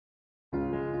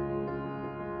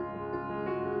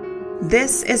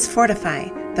This is Fortify,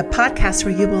 the podcast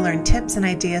where you will learn tips and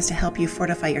ideas to help you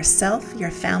fortify yourself, your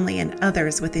family, and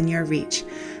others within your reach.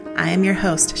 I am your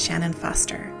host, Shannon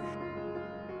Foster.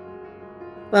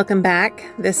 Welcome back.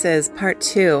 This is part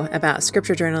 2 about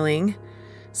scripture journaling.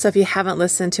 So if you haven't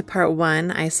listened to part 1,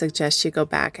 I suggest you go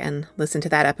back and listen to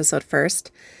that episode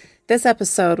first. This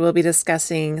episode will be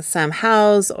discussing some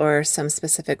hows or some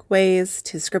specific ways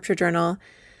to scripture journal.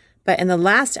 But in the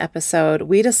last episode,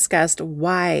 we discussed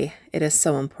why it is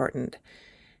so important.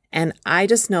 And I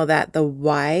just know that the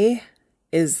why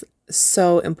is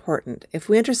so important. If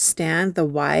we understand the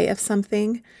why of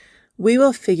something, we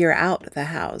will figure out the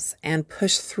hows and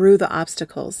push through the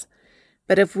obstacles.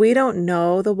 But if we don't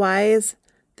know the whys,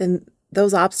 then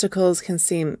those obstacles can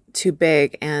seem too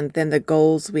big, and then the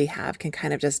goals we have can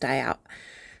kind of just die out.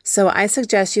 So I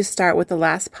suggest you start with the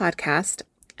last podcast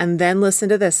and then listen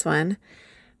to this one.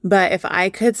 But if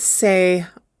I could say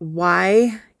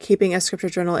why keeping a scripture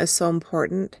journal is so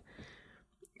important,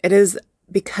 it is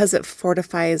because it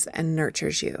fortifies and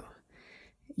nurtures you.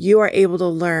 You are able to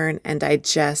learn and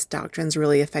digest doctrines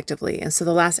really effectively. And so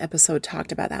the last episode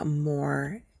talked about that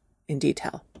more in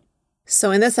detail. So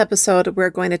in this episode,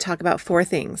 we're going to talk about 4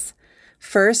 things.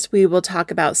 First, we will talk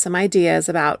about some ideas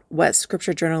about what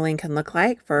scripture journaling can look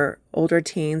like for older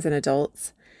teens and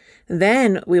adults.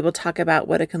 Then we will talk about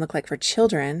what it can look like for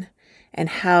children and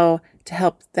how to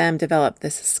help them develop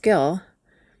this skill.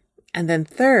 And then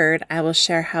third, I will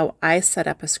share how I set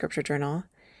up a scripture journal.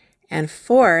 And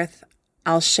fourth,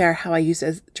 I'll share how I use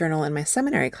a journal in my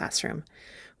seminary classroom,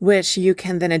 which you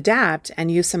can then adapt and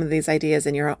use some of these ideas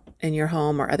in your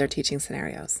home or other teaching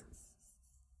scenarios.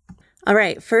 All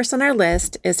right, first on our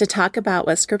list is to talk about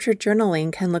what scripture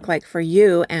journaling can look like for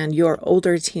you and your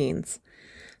older teens.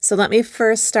 So let me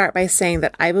first start by saying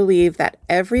that I believe that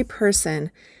every person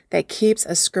that keeps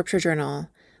a scripture journal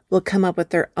will come up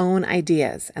with their own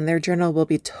ideas, and their journal will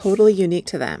be totally unique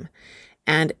to them,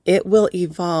 and it will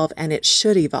evolve, and it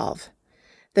should evolve.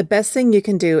 The best thing you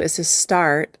can do is to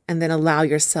start and then allow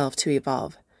yourself to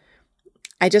evolve.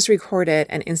 I just recorded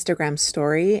an Instagram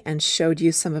story and showed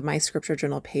you some of my scripture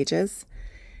journal pages.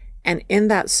 And in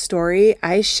that story,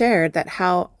 I shared that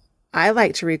how I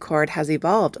like to record has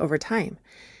evolved over time.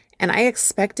 And I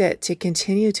expect it to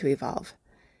continue to evolve.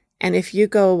 And if you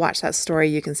go watch that story,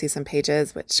 you can see some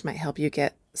pages which might help you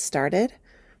get started.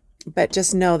 But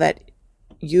just know that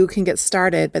you can get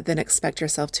started, but then expect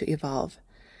yourself to evolve.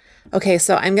 Okay,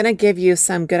 so I'm going to give you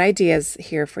some good ideas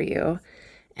here for you.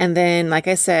 And then, like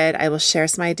I said, I will share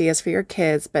some ideas for your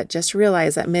kids, but just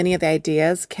realize that many of the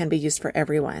ideas can be used for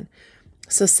everyone.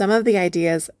 So some of the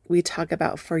ideas we talk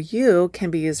about for you can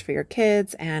be used for your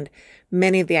kids, and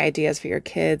many of the ideas for your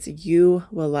kids you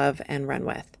will love and run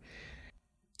with.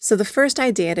 So the first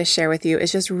idea to share with you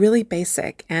is just really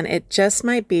basic, and it just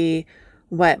might be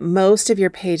what most of your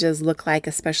pages look like,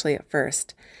 especially at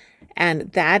first.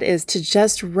 And that is to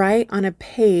just write on a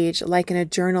page, like in a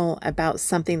journal, about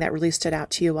something that really stood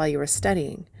out to you while you were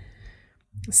studying.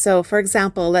 So for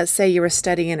example, let's say you were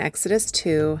studying in Exodus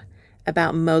 2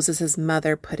 about Moses'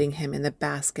 mother putting him in the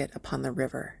basket upon the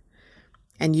river.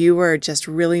 And you were just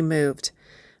really moved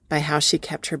by how she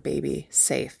kept her baby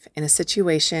safe in a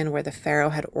situation where the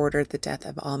Pharaoh had ordered the death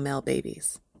of all male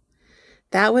babies.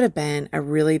 That would have been a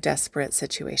really desperate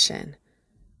situation.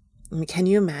 I mean, can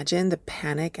you imagine the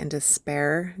panic and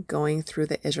despair going through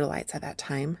the Israelites at that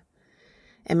time?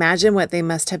 Imagine what they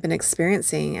must have been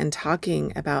experiencing and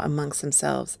talking about amongst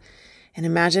themselves. And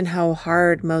imagine how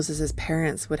hard Moses'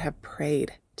 parents would have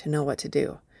prayed to know what to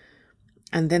do.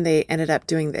 And then they ended up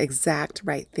doing the exact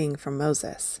right thing for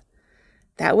Moses.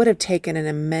 That would have taken an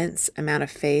immense amount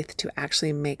of faith to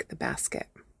actually make the basket.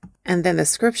 And then the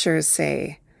scriptures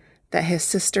say that his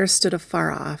sister stood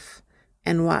afar off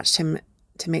and watched him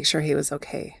to make sure he was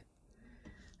okay.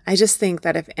 I just think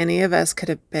that if any of us could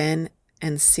have been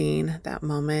and seen that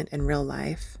moment in real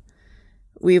life,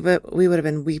 we would have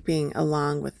been weeping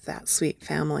along with that sweet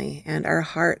family, and our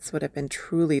hearts would have been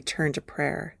truly turned to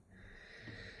prayer.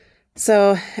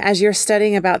 So as you're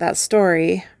studying about that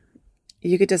story,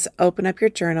 you could just open up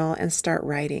your journal and start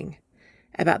writing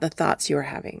about the thoughts you are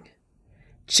having.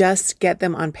 Just get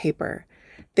them on paper.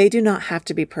 They do not have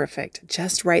to be perfect.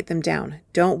 Just write them down.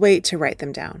 Don't wait to write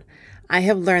them down. I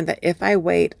have learned that if I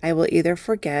wait, I will either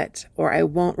forget or I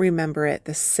won't remember it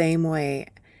the same way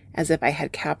as if I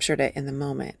had captured it in the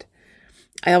moment.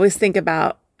 I always think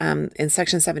about in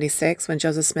section 76, when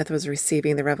Joseph Smith was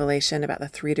receiving the revelation about the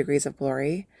 3 degrees of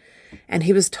glory, and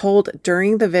he was told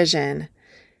during the vision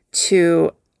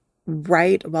to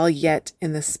write while yet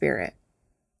in the Spirit.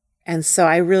 And so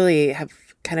I really have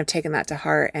kind of taken that to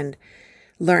heart and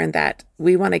learned that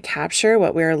we want to capture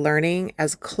what we are learning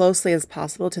as closely as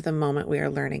possible to the moment we are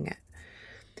learning it.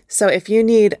 So if you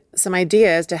need some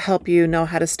ideas to help you know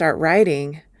how to start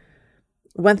writing,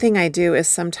 one thing I do is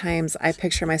sometimes I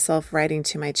picture myself writing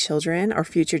to my children or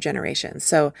future generations.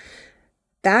 So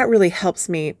that really helps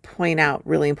me point out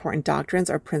really important doctrines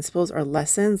or principles or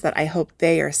lessons that I hope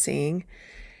they are seeing.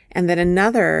 And then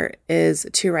another is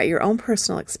to write your own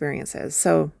personal experiences.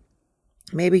 So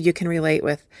maybe you can relate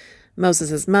with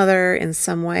Moses' mother in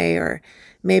some way, or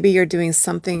maybe you're doing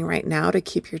something right now to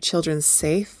keep your children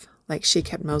safe, like she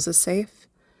kept Moses safe.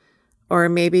 Or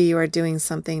maybe you are doing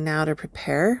something now to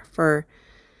prepare for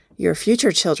your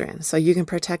future children so you can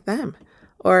protect them.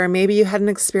 Or maybe you had an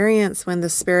experience when the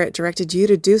Spirit directed you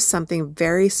to do something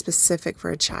very specific for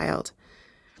a child.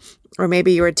 Or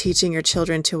maybe you are teaching your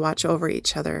children to watch over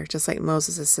each other, just like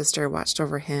Moses' sister watched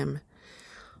over him.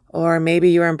 Or maybe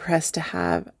you are impressed to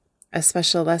have a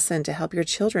special lesson to help your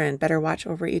children better watch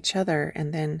over each other,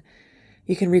 and then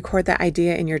you can record that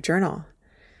idea in your journal.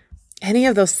 Any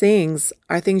of those things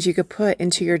are things you could put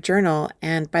into your journal,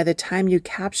 and by the time you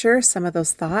capture some of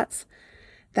those thoughts,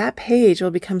 that page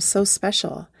will become so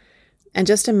special. And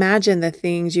just imagine the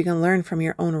things you can learn from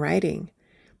your own writing.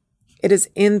 It is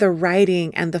in the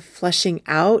writing and the fleshing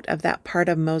out of that part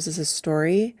of Moses'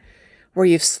 story where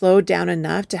you've slowed down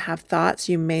enough to have thoughts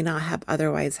you may not have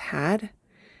otherwise had.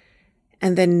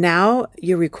 And then now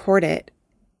you record it,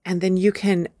 and then you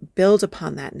can build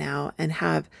upon that now and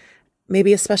have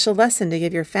maybe a special lesson to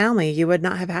give your family you would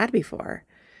not have had before.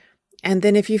 And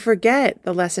then if you forget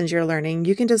the lessons you're learning,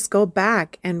 you can just go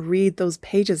back and read those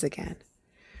pages again.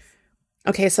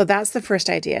 Okay, so that's the first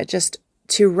idea, just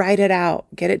to write it out,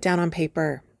 get it down on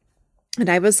paper. And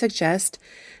I would suggest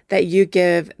that you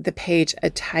give the page a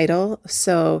title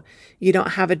so you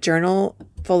don't have a journal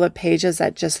full of pages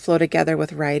that just flow together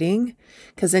with writing,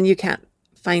 because then you can't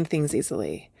find things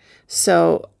easily.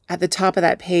 So at the top of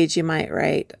that page, you might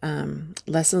write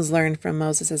lessons learned from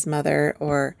Moses' mother,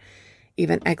 or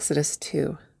even Exodus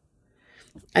 2.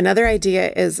 Another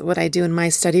idea is what I do in my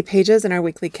study pages in our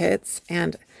weekly kits,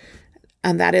 and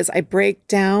that is I break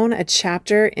down a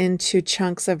chapter into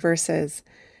chunks of verses.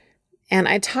 And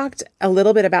I talked a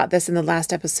little bit about this in the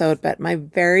last episode, but my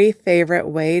very favorite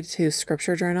way to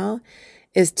scripture journal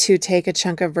is to take a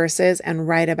chunk of verses and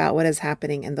write about what is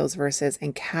happening in those verses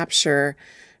and capture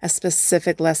a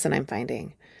specific lesson I'm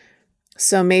finding.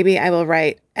 So maybe I will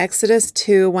write Exodus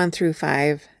 2, 1 through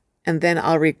 5, and then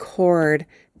I'll record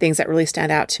things that really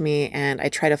stand out to me, and I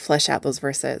try to flesh out those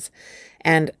verses.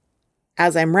 And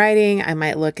as I'm writing, I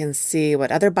might look and see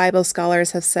what other Bible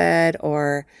scholars have said,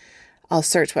 or I'll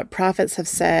search what prophets have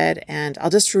said, and I'll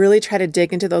just really try to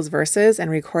dig into those verses and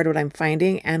record what I'm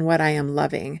finding and what I am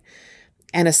loving,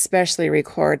 and especially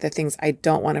record the things I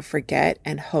don't want to forget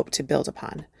and hope to build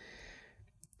upon.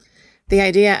 The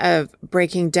idea of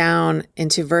breaking down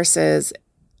into verses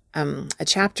a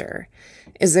chapter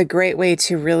is a great way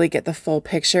to really get the full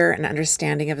picture and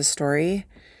understanding of a story.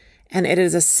 And it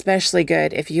is especially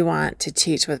good if you want to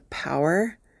teach with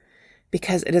power,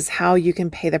 because it is how you can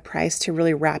pay the price to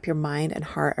really wrap your mind and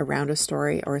heart around a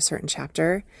story or a certain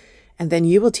chapter, and then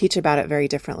you will teach about it very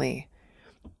differently.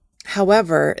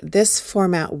 However, this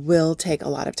format will take a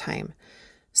lot of time.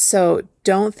 So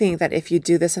don't think that if you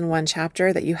do this in one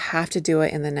chapter that you have to do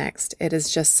it in the next. It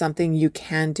is just something you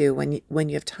can do when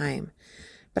you have time.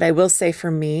 But I will say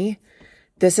for me,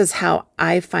 this is how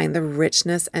I find the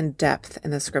richness and depth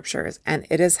in the scriptures, and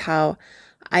it is how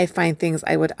I find things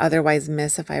I would otherwise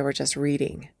miss if I were just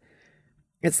reading.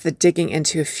 It's the digging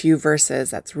into a few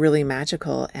verses that's really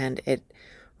magical, and it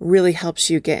really helps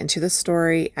you get into the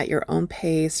story at your own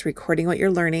pace, recording what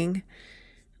you're learning.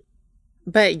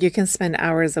 But you can spend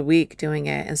hours a week doing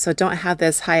it, and so don't have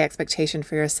this high expectation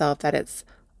for yourself that it's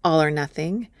all or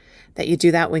nothing, that you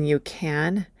do that when you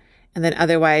can, and then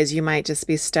otherwise you might just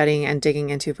be studying and digging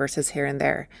into verses here and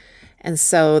there. And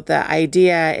so the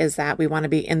idea is that we want to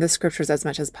be in the scriptures as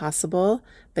much as possible,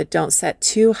 but don't set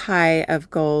too high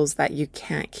of goals that you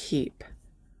can't keep.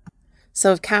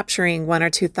 So if capturing one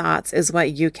or two thoughts is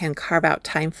what you can carve out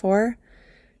time for,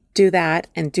 do that,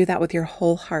 and do that with your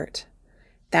whole heart.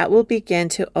 That will begin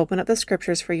to open up the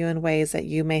scriptures for you in ways that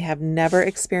you may have never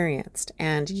experienced,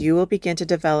 and you will begin to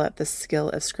develop the skill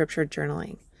of scripture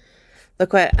journaling.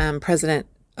 Look what President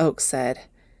Oaks said.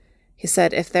 He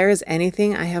said, "If there is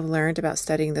anything I have learned about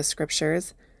studying the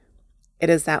scriptures,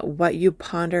 it is that what you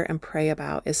ponder and pray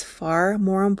about is far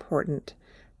more important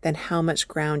than how much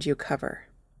ground you cover."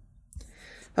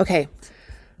 Okay,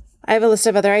 I have a list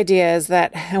of other ideas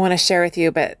that I want to share with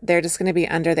you, but they're just going to be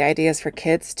under the ideas for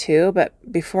kids too. But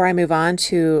before I move on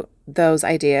to those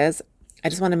ideas, I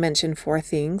just want to mention 4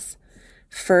 things.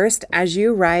 First, as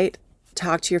you write,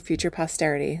 talk to your future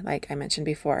posterity, like I mentioned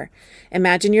before.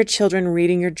 Imagine your children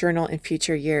reading your journal in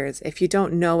future years. If you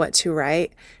don't know what to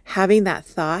write, having that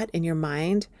thought in your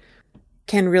mind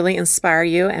can really inspire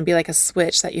you and be like a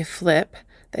switch that you flip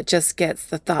that just gets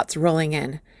the thoughts rolling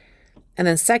in. And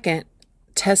then second,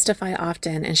 testify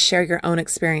often and share your own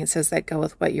experiences that go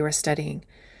with what you are studying.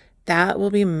 That will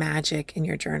be magic in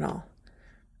your journal.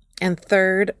 And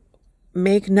third,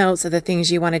 make notes of the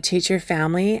things you want to teach your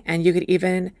family, and you could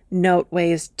even note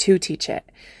ways to teach it.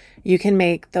 You can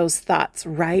make those thoughts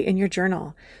right in your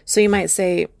journal. So you might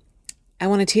say, I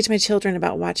want to teach my children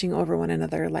about watching over one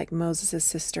another like Moses'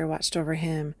 sister watched over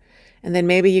him. And then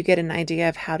maybe you get an idea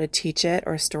of how to teach it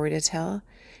or a story to tell,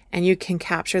 and you can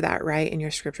capture that right in your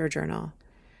scripture journal.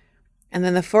 And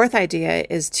then the fourth idea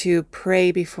is to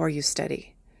pray before you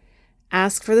study.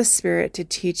 Ask for the Spirit to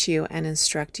teach you and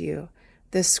instruct you.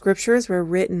 The scriptures were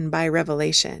written by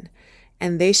revelation,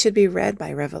 and they should be read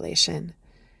by revelation.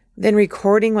 Then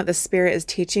recording what the Spirit is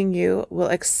teaching you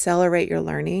will accelerate your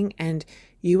learning, and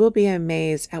you will be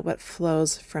amazed at what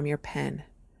flows from your pen.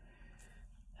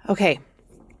 Okay,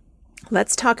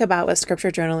 let's talk about what scripture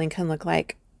journaling can look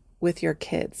like with your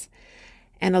kids.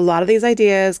 And a lot of these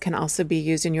ideas can also be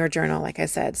used in your journal, like I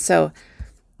said. So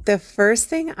the first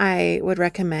thing I would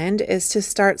recommend is to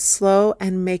start slow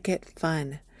and make it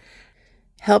fun.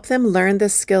 Help them learn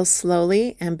this skill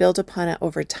slowly and build upon it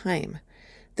over time.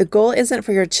 The goal isn't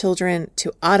for your children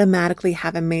to automatically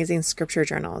have amazing scripture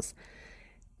journals,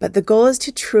 but the goal is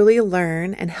to truly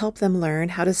learn and help them learn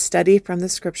how to study from the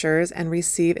scriptures and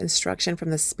receive instruction from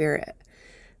the Spirit.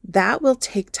 That will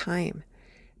take time,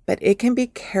 but it can be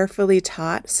carefully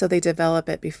taught so they develop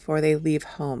it before they leave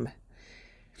home.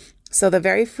 So the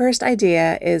very first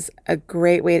idea is a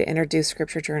great way to introduce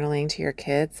scripture journaling to your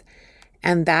kids.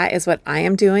 And that is what I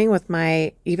am doing with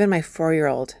even my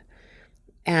 4-year-old.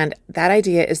 And that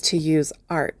idea is to use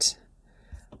art.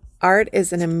 Art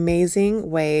is an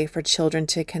amazing way for children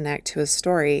to connect to a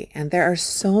story. And there are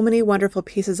so many wonderful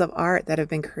pieces of art that have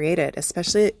been created,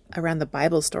 especially around the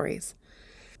Bible stories.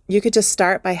 You could just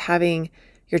start by having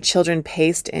your children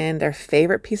paste in their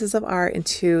favorite pieces of art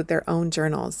into their own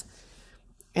journals.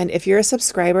 And if you're a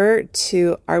subscriber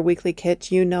to our weekly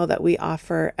kit, you know that we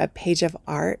offer a page of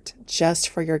art just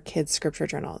for your kids' scripture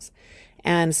journals.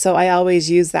 And so I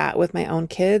always use that with my own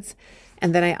kids.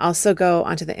 And then I also go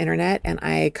onto the internet and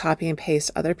I copy and paste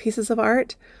other pieces of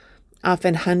art,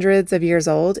 often hundreds of years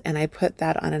old, and I put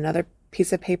that on another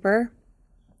piece of paper.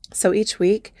 So each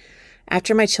week,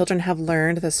 after my children have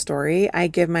learned the story, I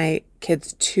give my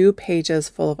kids 2 pages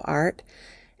full of art.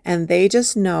 And they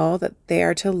just know that they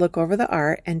are to look over the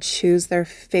art and choose their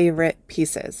favorite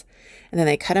pieces. And then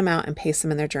they cut them out and paste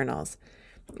them in their journals.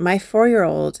 My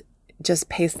 4-year-old just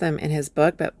pastes them in his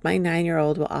book, but my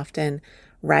 9-year-old will often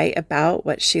write about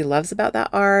what she loves about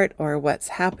that art or what's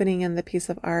happening in the piece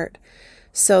of art.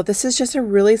 So this is just a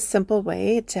really simple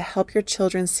way to help your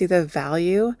children see the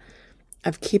value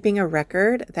of keeping a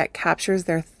record that captures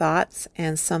their thoughts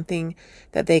and something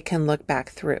that they can look back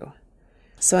through.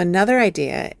 So another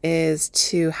idea is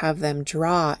to have them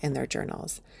draw in their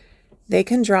journals. They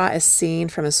can draw a scene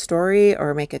from a story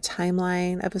or make a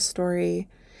timeline of a story.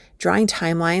 Drawing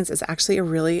timelines is actually a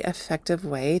really effective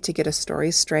way to get a story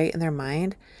straight in their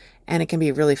mind, and it can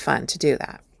be really fun to do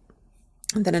that.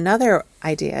 And then another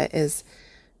idea is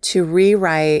to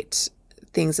rewrite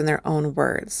things in their own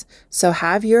words. So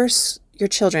have your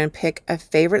children pick a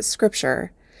favorite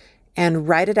scripture and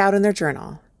write it out in their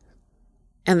journal.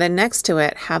 And then next to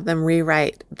it, have them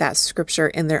rewrite that scripture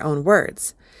in their own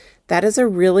words. That is a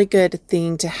really good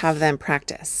thing to have them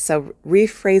practice. So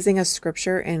rephrasing a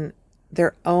scripture in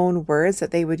their own words that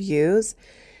they would use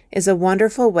is a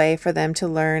wonderful way for them to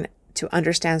learn to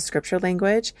understand scripture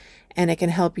language, and it can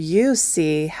help you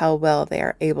see how well they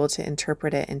are able to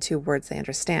interpret it into words they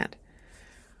understand.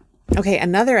 Okay,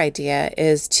 another idea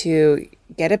is to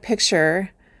get a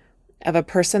picture of a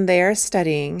person they are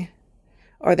studying,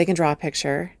 or they can draw a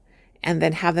picture and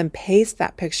then have them paste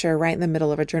that picture right in the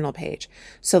middle of a journal page.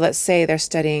 So let's say they're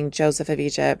studying Joseph of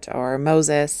Egypt or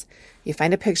Moses. You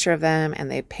find a picture of them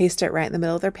and they paste it right in the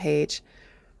middle of their page.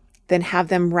 Then have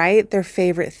them write their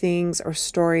favorite things or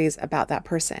stories about that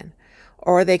person.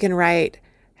 Or they can write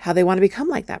how they want to become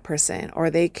like that person,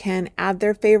 or they can add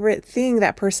their favorite thing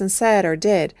that person said or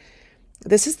did.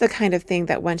 This is the kind of thing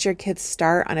that once your kids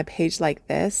start on a page like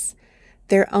this,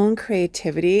 their own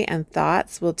creativity and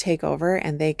thoughts will take over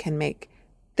and they can make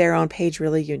their own page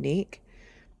really unique.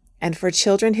 And for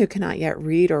children who cannot yet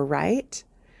read or write,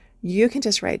 you can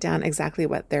just write down exactly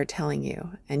what they're telling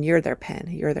you, and you're their pen,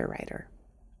 you're their writer.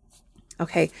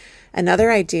 Okay,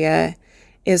 another idea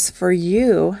is for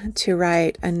you to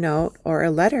write a note or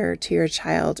a letter to your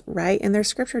child right in their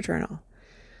scripture journal.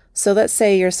 So let's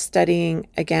say you're studying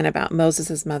again about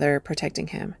Moses' mother protecting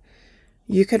him.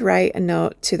 You could write a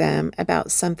note to them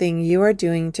about something you are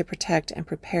doing to protect and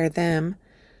prepare them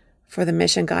for the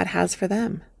mission God has for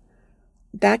them.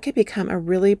 That could become a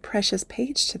really precious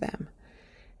page to them.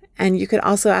 And you could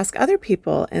also ask other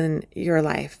people in your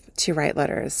life to write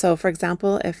letters. So, for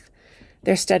example, if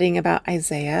they're studying about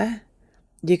Isaiah,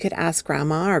 you could ask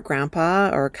grandma or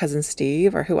grandpa or cousin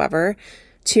Steve or whoever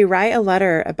to write a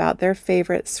letter about their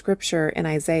favorite scripture in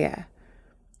Isaiah.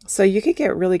 So you could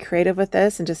get really creative with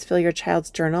this and just fill your child's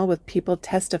journal with people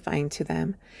testifying to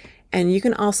them. And you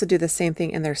can also do the same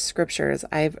thing in their scriptures.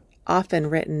 I've often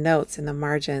written notes in the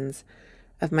margins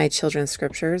of my children's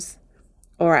scriptures,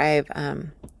 or I've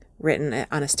written it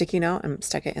on a sticky note and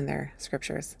stuck it in their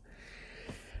scriptures.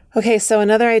 Okay, so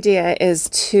another idea is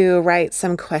to write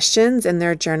some questions in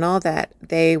their journal that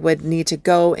they would need to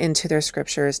go into their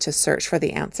scriptures to search for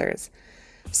the answers.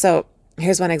 So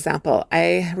here's one example.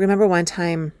 I remember one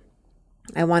time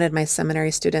I wanted my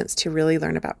seminary students to really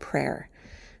learn about prayer.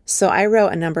 So I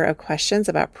wrote a number of questions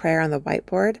about prayer on the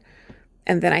whiteboard,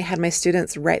 and then I had my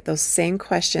students write those same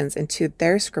questions into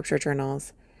their scripture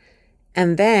journals.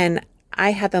 And then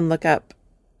I had them look up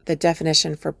the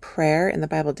definition for prayer in the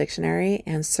Bible dictionary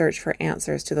and search for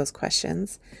answers to those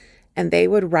questions. And they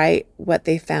would write what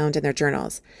they found in their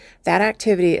journals. That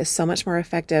activity is so much more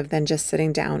effective than just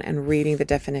sitting down and reading the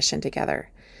definition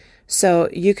together. So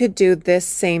you could do this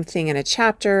same thing in a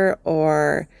chapter,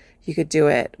 or you could do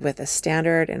it with a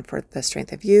standard and for the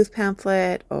Strength of Youth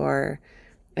pamphlet, or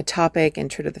a topic in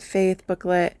True to the Faith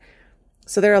booklet.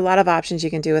 So there are a lot of options you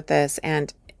can do with this.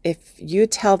 And if you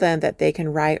tell them that they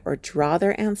can write or draw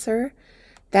their answer,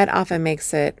 that often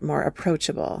makes it more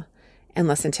approachable and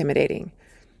less intimidating.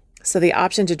 So the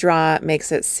option to draw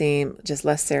makes it seem just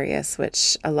less serious,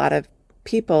 which a lot of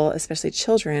people, especially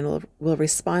children, will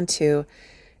respond to,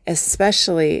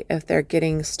 especially if they're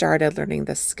getting started learning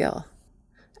this skill.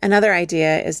 Another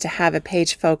idea is to have a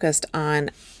page focused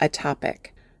on a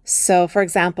topic. So, for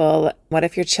example, what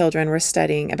if your children were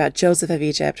studying about Joseph of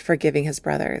Egypt forgiving his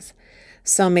brothers?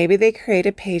 So maybe they create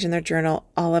a page in their journal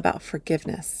all about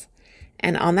forgiveness.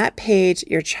 And on that page,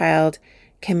 your child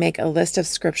can make a list of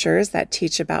scriptures that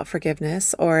teach about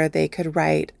forgiveness, or they could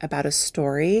write about a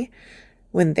story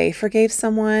when they forgave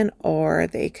someone, or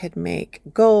they could make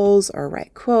goals or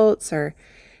write quotes or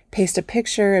paste a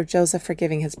picture of Joseph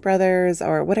forgiving his brothers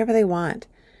or whatever they want.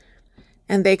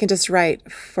 And they can just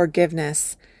write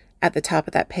forgiveness at the top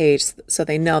of that page so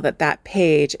they know that that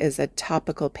page is a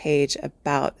topical page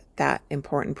about that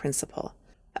important principle.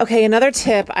 Okay, another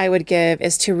tip I would give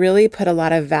is to really put a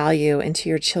lot of value into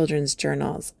your children's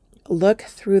journals. Look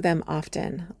through them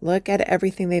often. Look at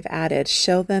everything they've added.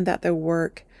 Show them that their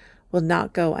work will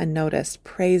not go unnoticed.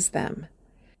 Praise them.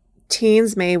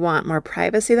 Teens may want more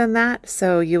privacy than that,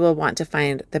 so you will want to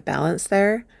find the balance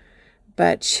there.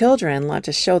 But children love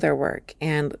to show their work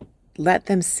and let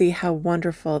them see how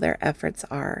wonderful their efforts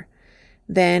are.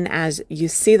 Then, as you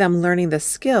see them learning the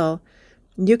skill,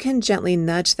 you can gently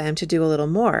nudge them to do a little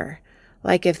more.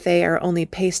 Like if they are only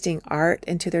pasting art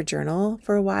into their journal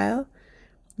for a while,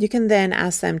 you can then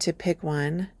ask them to pick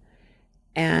one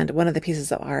of the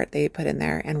pieces of art they put in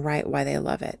there and write why they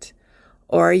love it.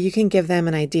 Or you can give them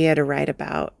an idea to write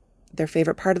about their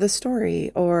favorite part of the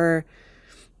story, or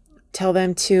tell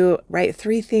them to write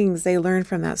 3 things they learned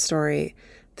from that story.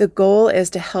 The goal is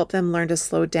to help them learn to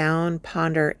slow down,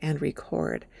 ponder, and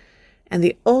record. And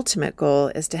the ultimate goal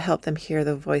is to help them hear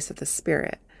the voice of the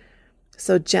Spirit.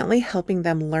 So gently helping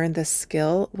them learn this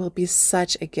skill will be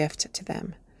such a gift to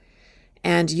them.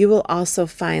 And you will also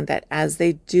find that as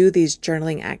they do these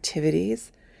journaling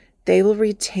activities, they will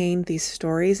retain these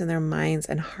stories in their minds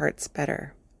and hearts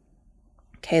better.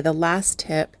 Okay, the last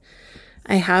tip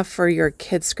I have for your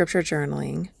kids' scripture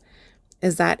journaling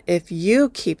is that if you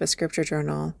keep a scripture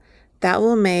journal, that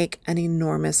will make an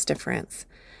enormous difference.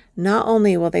 Not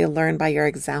only will they learn by your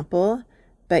example,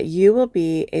 but you will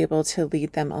be able to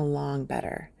lead them along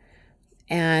better.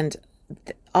 And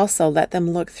also let them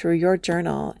look through your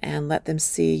journal and let them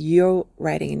see you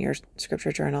writing in your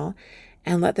scripture journal,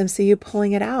 and let them see you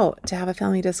pulling it out to have a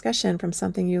family discussion from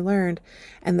something you learned.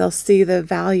 And they'll see the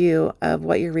value of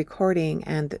what you're recording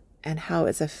and how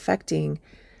it's affecting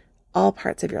all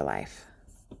parts of your life.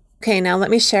 Okay, now let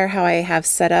me share how I have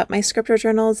set up my scripture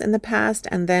journals in the past.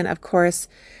 And then, of course,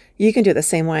 you can do it the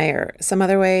same way or some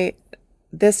other way.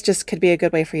 This just could be a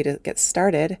good way for you to get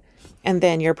started. And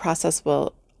then your process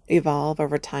will evolve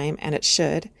over time, and it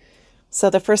should. So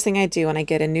the first thing I do when I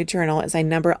get a new journal is I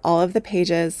number all of the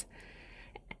pages.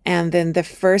 And then the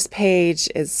first page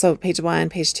is, so page 1,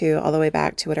 page 2, all the way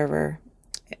back to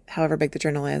however big the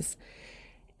journal is.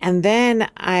 And then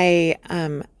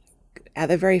at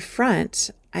the very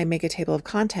front, I make a table of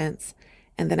contents,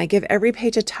 and then I give every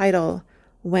page a title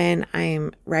when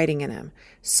I'm writing in them.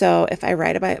 So if I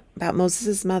write about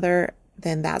Moses' mother,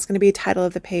 then that's going to be a title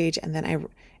of the page. And then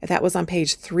if that was on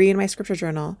page 3 in my scripture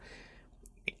journal,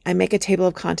 I make a table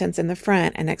of contents in the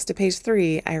front, and next to page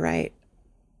 3, I write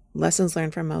lessons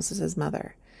learned from Moses'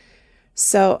 mother.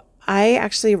 So I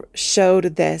actually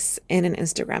showed this in an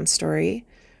Instagram story,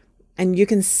 and you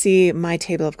can see my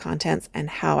table of contents and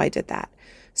how I did that.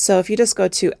 So if you just go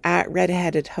to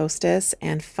 @redheadedhostess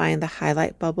and find the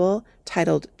highlight bubble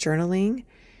titled journaling,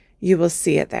 you will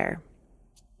see it there.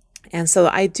 And so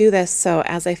I do this so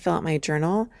as I fill out my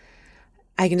journal,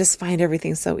 I can just find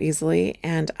everything so easily.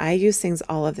 And I use things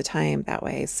all of the time that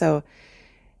way. So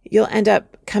you'll end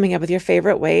up coming up with your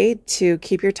favorite way to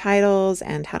keep your titles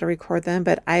and how to record them.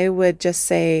 But I would just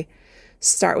say,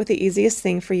 start with the easiest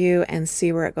thing for you and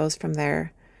see where it goes from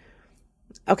there.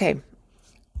 Okay.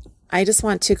 I just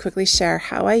want to quickly share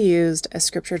how I used a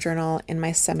scripture journal in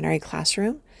my seminary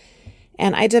classroom.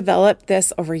 And I developed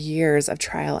this over years of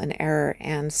trial and error.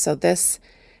 And so this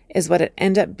is what it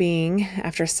ended up being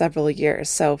after several years.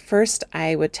 So first,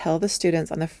 I would tell the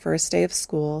students on the first day of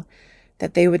school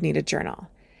that they would need a journal.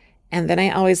 And then I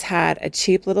always had a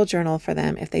cheap little journal for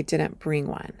them if they didn't bring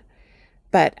one.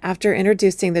 But after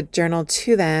introducing the journal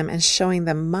to them and showing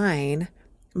them mine,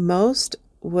 most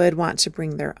would want to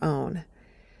bring their own.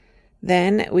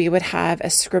 Then we would have a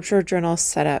scripture journal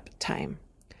setup time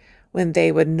when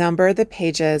they would number the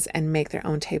pages and make their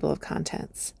own table of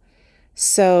contents.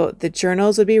 So the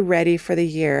journals would be ready for the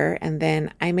year, and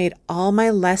then I made all my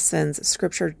lessons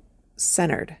scripture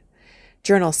centered,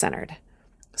 journal centered.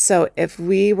 So if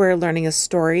we were learning a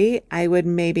story, I would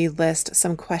maybe list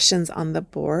some questions on the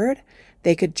board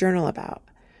they could journal about.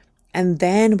 And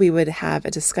then we would have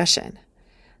a discussion.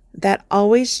 That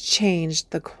always changed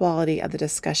the quality of the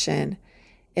discussion.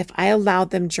 If I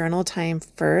allowed them journal time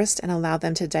first and allowed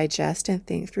them to digest and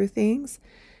think through things,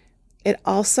 it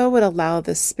also would allow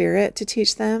the Spirit to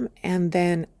teach them, and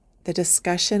then the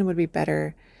discussion would be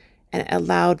better and it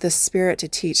allowed the Spirit to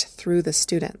teach through the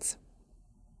students.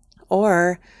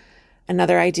 Or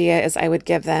another idea is I would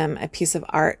give them a piece of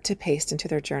art to paste into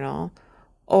their journal,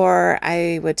 or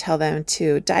I would tell them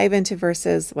to dive into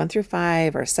verses 1 through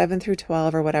 5 or 7 through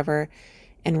 12 or whatever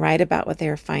and write about what they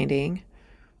are finding.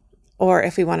 Or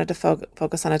if we wanted to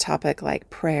focus on a topic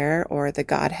like prayer or the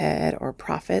Godhead or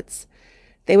prophets,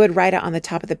 they would write it on the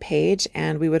top of the page,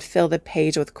 and we would fill the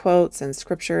page with quotes and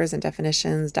scriptures and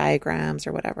definitions, diagrams,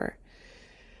 or whatever.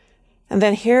 And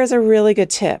then here's a really good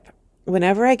tip.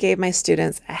 Whenever I gave my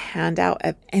students a handout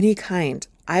of any kind,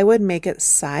 I would make it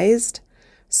sized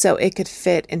so it could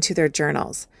fit into their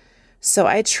journals. So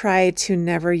I tried to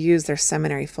never use their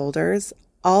seminary folders.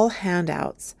 All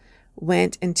handouts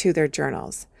went into their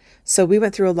journals. So we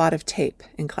went through a lot of tape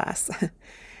in class.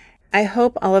 I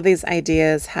hope all of these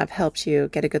ideas have helped you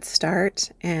get a good start.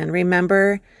 And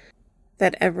remember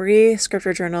that every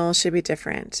scripture journal should be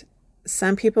different.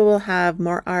 Some people will have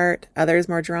more art, others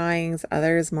more drawings,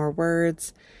 others more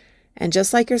words. And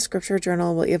just like your scripture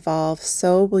journal will evolve,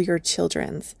 so will your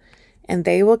children's. And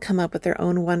they will come up with their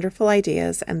own wonderful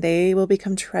ideas, and they will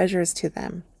become treasures to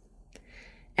them.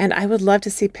 And I would love to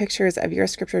see pictures of your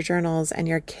scripture journals and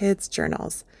your kids'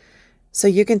 journals. So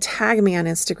you can tag me on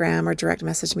Instagram or direct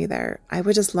message me there. I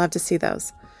would just love to see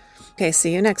those. Okay,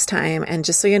 see you next time. And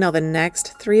just so you know, the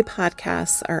next 3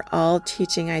 podcasts are all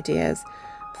teaching ideas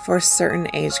for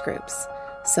certain age groups.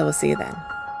 So we'll see you then.